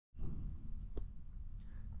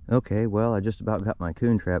Okay, well, I just about got my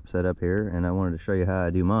coon trap set up here, and I wanted to show you how I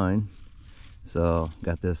do mine. So,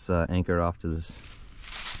 got this anchored off to this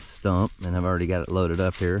stump, and I've already got it loaded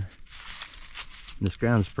up here. This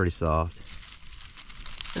ground's pretty soft,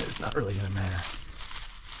 and it's not really gonna matter.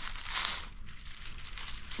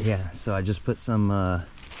 Yeah, so I just put some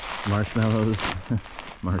marshmallow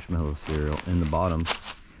cereal in the bottom,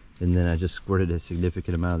 and then I just squirted a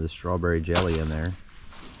significant amount of the strawberry jelly in there.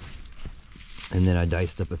 And then I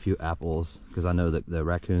diced up a few apples because I know that the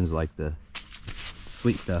raccoons like the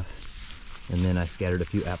sweet stuff. And then I scattered a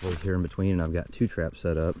few apples here in between, and I've got 2 traps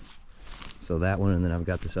set up. So that one, and then I've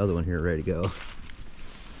got this other one here ready to go.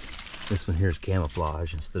 This one here is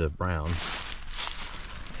camouflage instead of brown.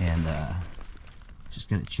 And just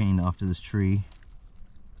got it chained off to this tree.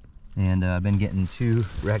 And I've been getting 2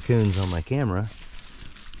 raccoons on my camera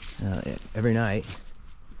every night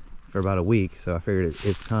for about a week. So I figured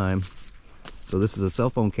it's time. So this is a cell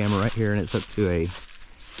phone camera right here, and it's hooked to a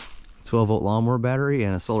 12-volt lawnmower battery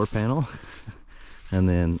and a solar panel. And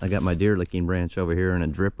then I got my deer licking branch over here and a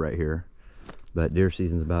drip right here. But deer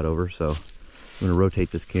season's about over, so I'm gonna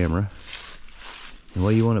rotate this camera. And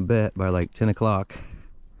what do you want to bet, by like 10 o'clock,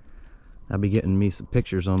 I'll be getting me some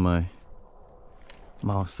pictures on my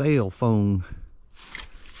cell phone.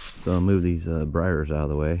 So I'll move these briars out of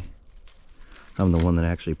the way. I'm the one that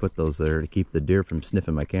actually put those there to keep the deer from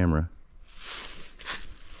sniffing my camera.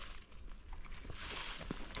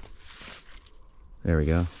 There we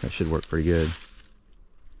go. That should work pretty good.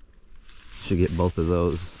 Should get both of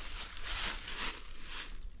those.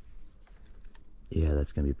 Yeah,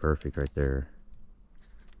 that's gonna be perfect right there.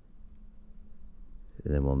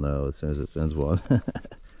 And then we'll know as soon as it sends one.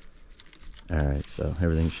 Alright, so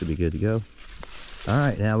everything should be good to go.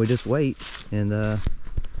 Alright, now we just wait and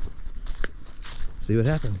see what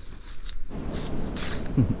happens.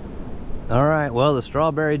 Alright, well, the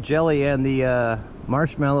strawberry jelly and the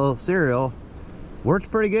marshmallow cereal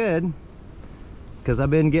worked pretty good, because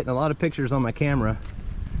I've been getting a lot of pictures on my camera,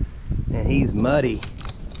 and he's muddy.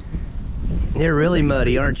 You're really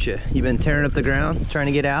muddy, aren't you? You've been tearing up the ground trying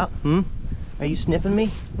to get out? Are you sniffing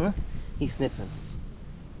me? Huh? He's sniffing.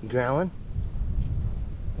 You growling?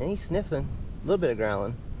 And he's sniffing. A little bit of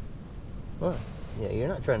growling. What? Yeah, you're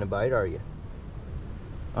not trying to bite, are you?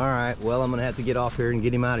 Alright, well, I'm gonna have to get off here and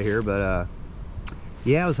get him out of here, but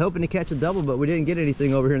yeah, I was hoping to catch a double, but we didn't get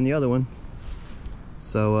anything over here in the other one.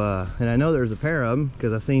 So, and I know there's a pair of them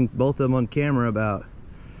because I've seen both of them on camera about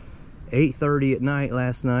 8:30 at night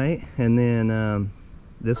last night. And then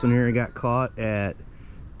this one here got caught at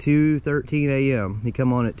 2:13 a.m. He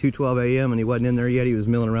come on at 2:12 a.m. and he wasn't in there yet. He was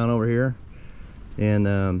milling around over here.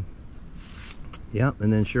 And, yeah,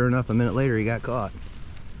 and then sure enough, a minute later, he got caught.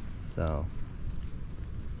 So,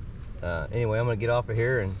 anyway, I'm going to get off of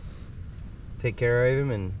here and take care of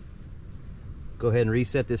him and go ahead and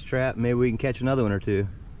reset this trap. Maybe we can catch another one or two.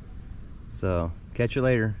 So, catch you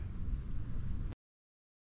later.